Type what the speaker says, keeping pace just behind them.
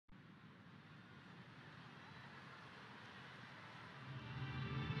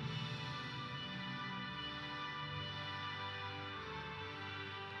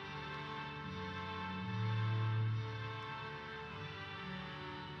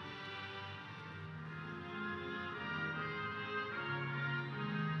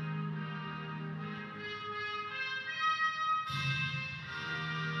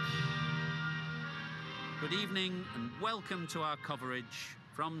Good evening and welcome to our coverage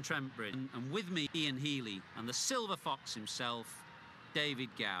from Trentbridge. And with me, Ian Healy, and the Silver Fox himself, David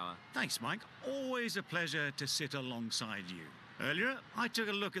Gower. Thanks, Mike. Always a pleasure to sit alongside you. Earlier, I took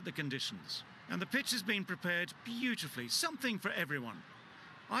a look at the conditions, and the pitch has been prepared beautifully, something for everyone.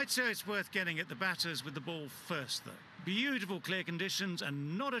 I'd say it's worth getting at the batters with the ball first, though. Beautiful, clear conditions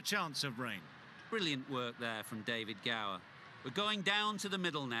and not a chance of rain. Brilliant work there from David Gower. We're going down to the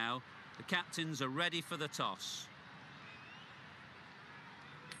middle now. The captains are ready for the toss.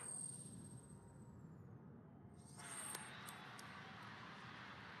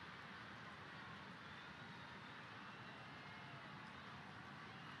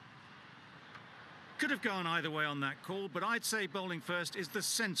 Could have gone either way on that call, but I'd say bowling first is the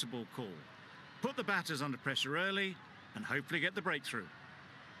sensible call. Put the batters under pressure early and hopefully get the breakthrough.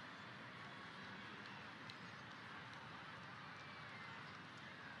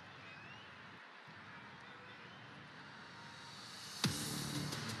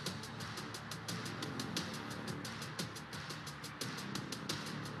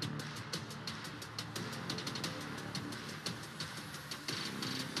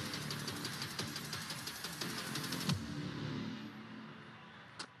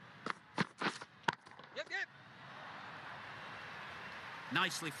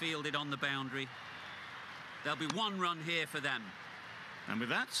 Nicely fielded on the boundary. There'll be one run here for them. And with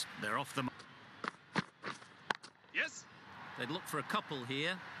that, they're off the mark. Yes. They'd look for a couple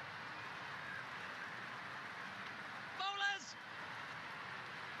here. Bowlers!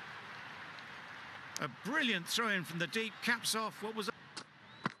 A brilliant throw-in from the deep caps off what was a...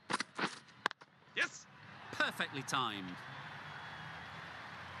 Yes. Perfectly timed.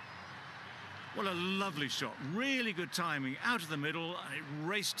 What a lovely shot. Really good timing. Out of the middle, and it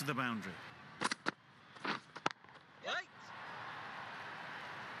raced to the boundary. Right.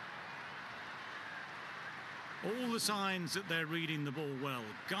 All the signs that they're reading the ball well.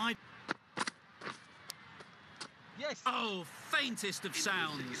 Guide... Yes. Oh, faintest of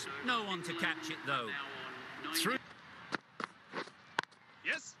sounds. No one to catch it, though. Through...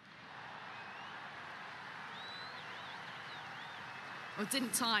 Yes. Well,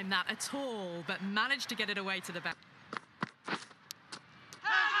 didn't time that at all, but managed to get it away to the back. Edged.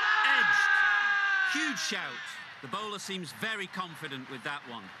 Huge shout. The bowler seems very confident with that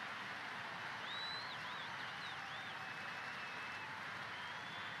one.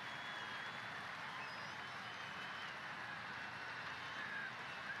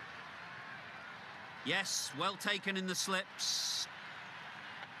 Yes, well taken in the slips.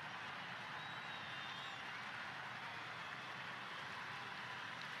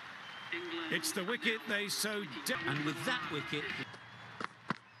 It's the wicket they so... And with that wicket,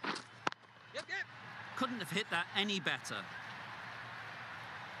 Yep. couldn't have hit that any better.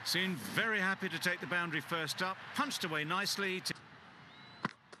 Seemed very happy to take the boundary first up. Punched away nicely to...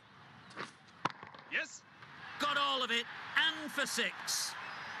 Yes. Got all of it, and for six.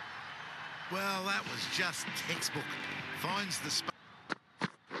 Well, that was just textbook. Finds the spot.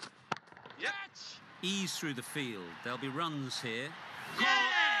 Yep. Ease through the field. There'll be runs here. Yeah!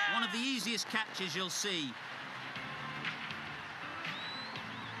 One of the easiest catches you'll see.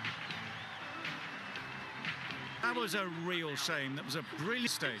 That was a real shame. That was a brilliant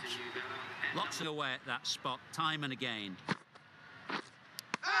stage. Lots away at that spot, time and again. That's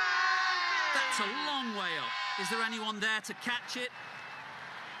a long way up. Is there anyone there to catch it?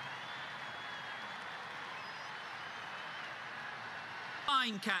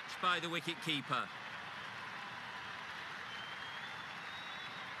 Fine catch by the wicket-keeper.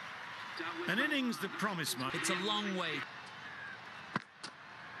 An innings that promised much. It's a long way.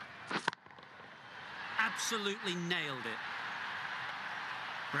 Absolutely nailed it.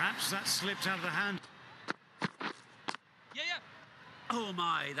 Perhaps that slipped out of the hand. Yeah. Oh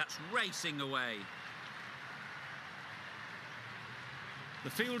my, that's racing away.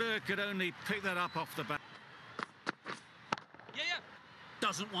 The fielder could only pick that up off the bat. Yeah.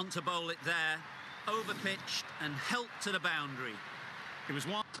 Doesn't want to bowl it there. Overpitched and helped to the boundary. It was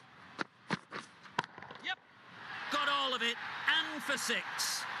one. Yep. Got all of it, and for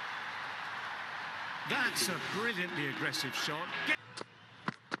six. That's a brilliantly aggressive shot.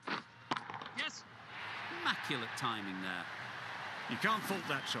 Yes. Immaculate timing there. You can't fault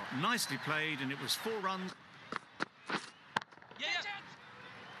that shot. Nicely played, and it was 4 runs. Yeah.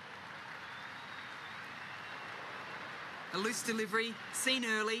 A loose delivery, seen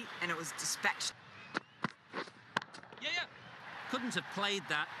early, and it was dispatched. Yeah. Couldn't have played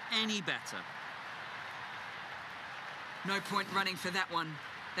that any better. No point running for that one.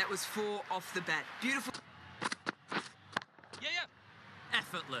 That was 4 off the bat. Beautiful. Yeah.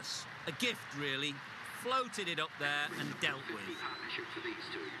 Effortless. A gift, really. floated it up there and dealt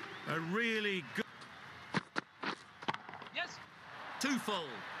with. A really good... Yes. Too full,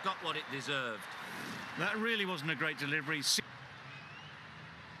 got what it deserved. That really wasn't a great delivery.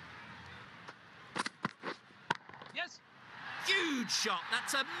 Yes. Huge shot,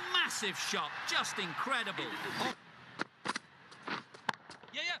 that's a massive shot, just incredible. Oh,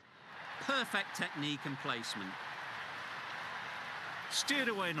 Yeah. perfect technique and placement. Steered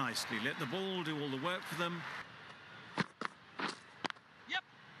away nicely, let the ball do all the work for them. Yep.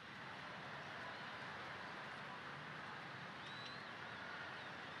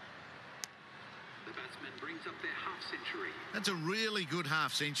 The batsman brings up their half-century. That's a really good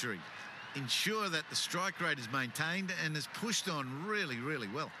half-century. Ensure that the strike rate is maintained and is pushed on really, really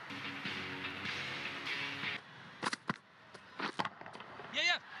well.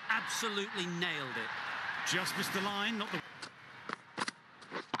 Yeah. Absolutely nailed it. Just missed the line, not the...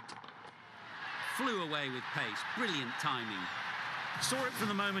 Flew away with pace, brilliant timing. Saw it from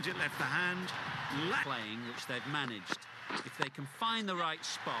the moment it left the hand. Playing, which they've managed. If they can find the right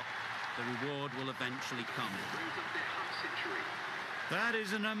spot, the reward will eventually come. Brings up their half-century. That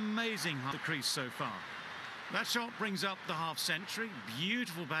is an amazing half the crease so far. That shot brings up the half-century.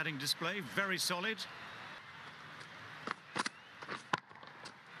 Beautiful batting display, very solid.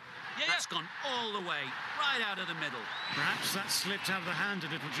 Yeah. That's gone all the way, right out of the middle. Perhaps that slipped out of the hand a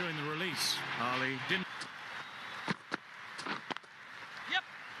little during the release. Ali didn't... Yep.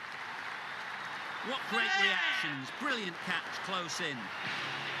 What great reactions, brilliant catch close in.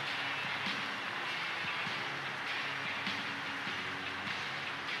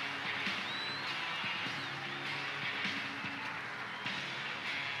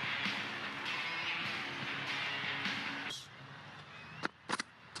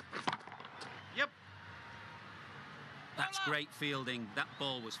 Yep. That's great fielding, that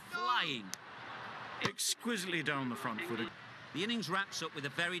ball was flying. Exquisitely down the front foot. The innings wraps up with a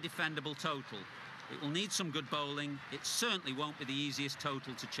very defendable total. It will need some good bowling. It certainly won't be the easiest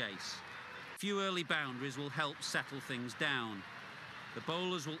total to chase. A few early boundaries will help settle things down. The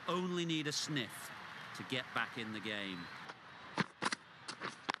bowlers will only need a sniff to get back in the game.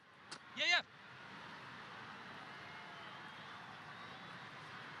 Yeah.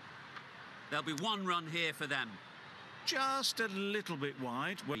 There'll be one run here for them. Just a little bit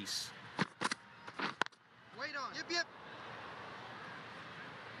wide. Reese. Wait on. Yep.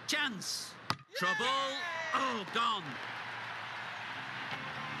 Chance. Trouble. Oh, gone.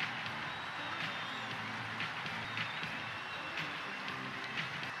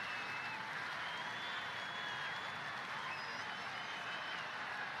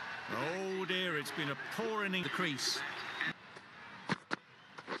 Oh dear, it's been a poor inning. The crease.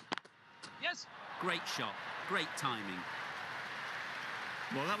 Yes. Great shot. Great timing.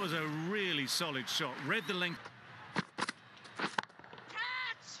 Well, that was a really solid shot. Read the length.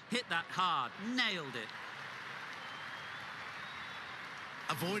 Hit that hard. Nailed it.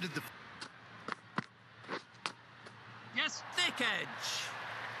 Avoided the... Yes. Thick edge.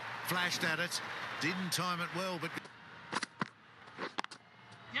 Flashed at it. Didn't time it well, but...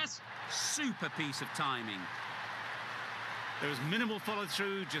 Yes. Super piece of timing. There was minimal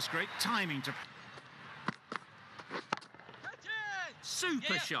follow-through, just great timing to... Catch it.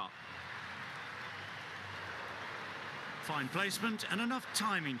 Super Yeah. shot. Fine placement and enough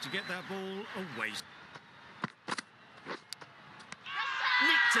timing to get that ball away.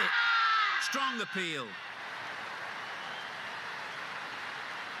 Nicked it. Strong appeal.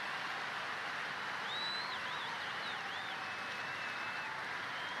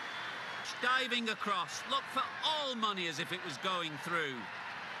 Diving across. Look for all money as if it was going through.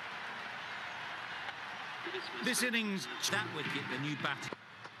 This innings... That wicket, the new bat.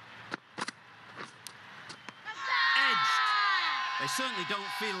 Edged. They certainly don't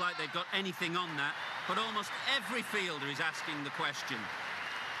feel like they've got anything on that, but almost every fielder is asking the question.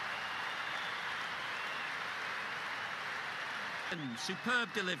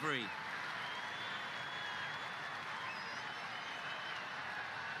 Superb delivery.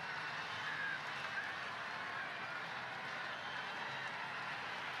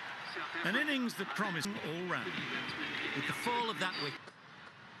 An innings that promised all round. With the fall of that wicket,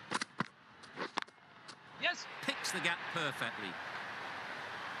 Yes. picks the gap perfectly.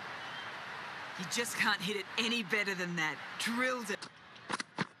 You just can't hit it any better than that. Drilled it.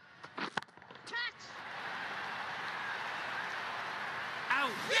 Out!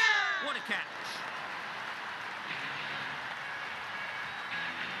 What a catch!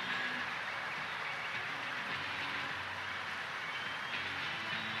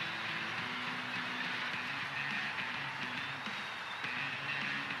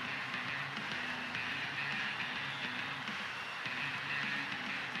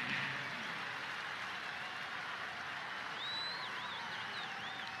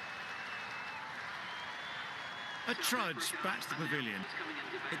 a trudge back to the pavilion.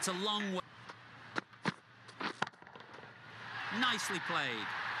 It's a long way. Nicely played.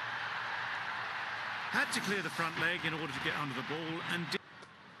 Had to clear the front leg in order to get under the ball and did.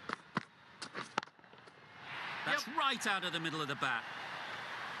 That's right out of the middle of the bat.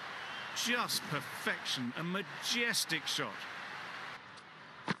 Just perfection, a majestic shot.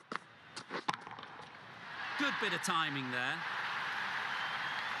 Good bit of timing there.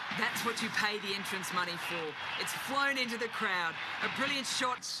 That's what you pay the entrance money for. It's flown into the crowd. A brilliant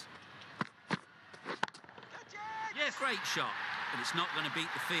shot. Yes, great shot, but it's not going to beat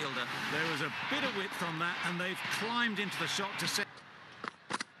the fielder. There was a bit of width on that, and they've climbed into the shot to set.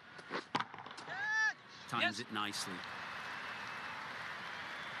 Times it nicely.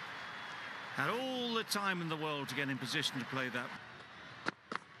 Had all the time in the world to get in position to play that.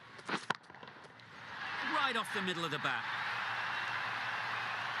 Right off the middle of the bat.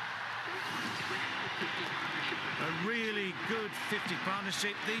 A really good 50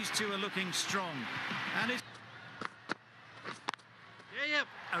 partnership. These two are looking strong. And it's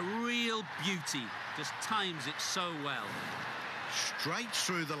A real beauty. Just times it so well. Straight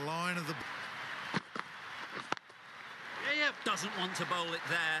through the line of the... Doesn't want to bowl it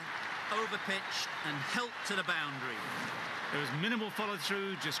there. Overpitched and helped to the boundary. there was minimal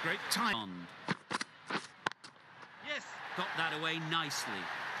follow-through, just great time. Yes. Got that away nicely.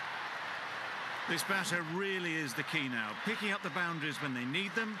 This batter really is the key now. Picking up the boundaries when they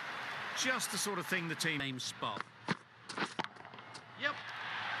need them. Just the sort of thing the team... Same spot. Yep.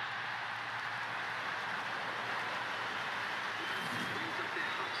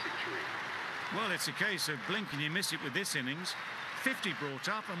 Well, it's a case of blink and you miss it with this innings. 50 brought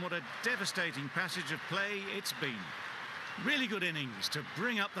up, and what a devastating passage of play it's been. Really good innings to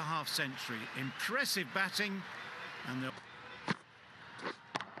bring up the half-century. Impressive batting, and they'll...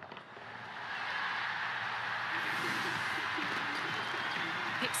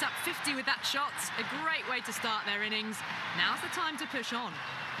 Picks up 50 with that shot. A great way to start their innings. Now's the time to push on.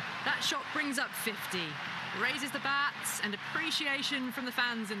 That shot brings up 50. Raises the bats and appreciation from the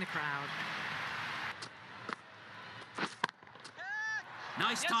fans in the crowd.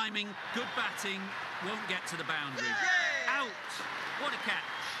 Nice timing, good batting, won't get to the boundary. Out! What a catch.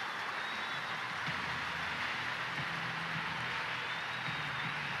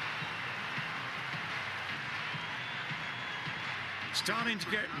 Starting to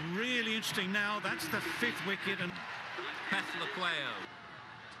get really interesting now. That's the 5th wicket, and Peflaqueo.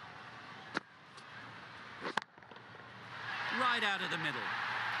 Right out of the middle.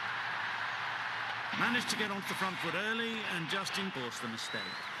 managed to get onto the front foot early and just Force the mistake.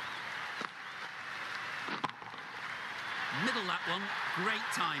 Middle that one, great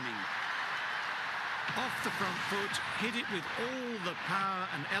timing. off the front foot, hit it with all the power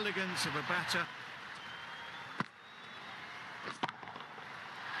and elegance of a batter.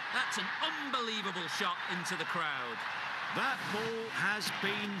 That's an unbelievable shot into the crowd. That ball has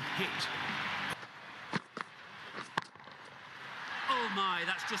been hit. Oh my,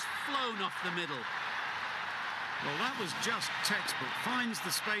 that's just flown off the middle. Well, that was just textbook. Finds the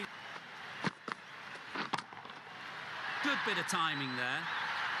space. Good bit of timing there.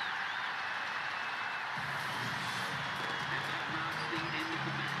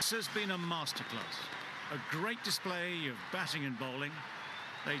 This has been a masterclass. A great display of batting and bowling.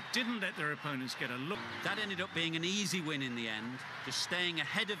 They didn't let their opponents get a look. That ended up being an easy win in the end, just staying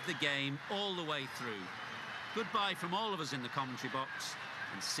ahead of the game all the way through. Goodbye from all of us in the commentary box,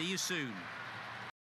 and see you soon.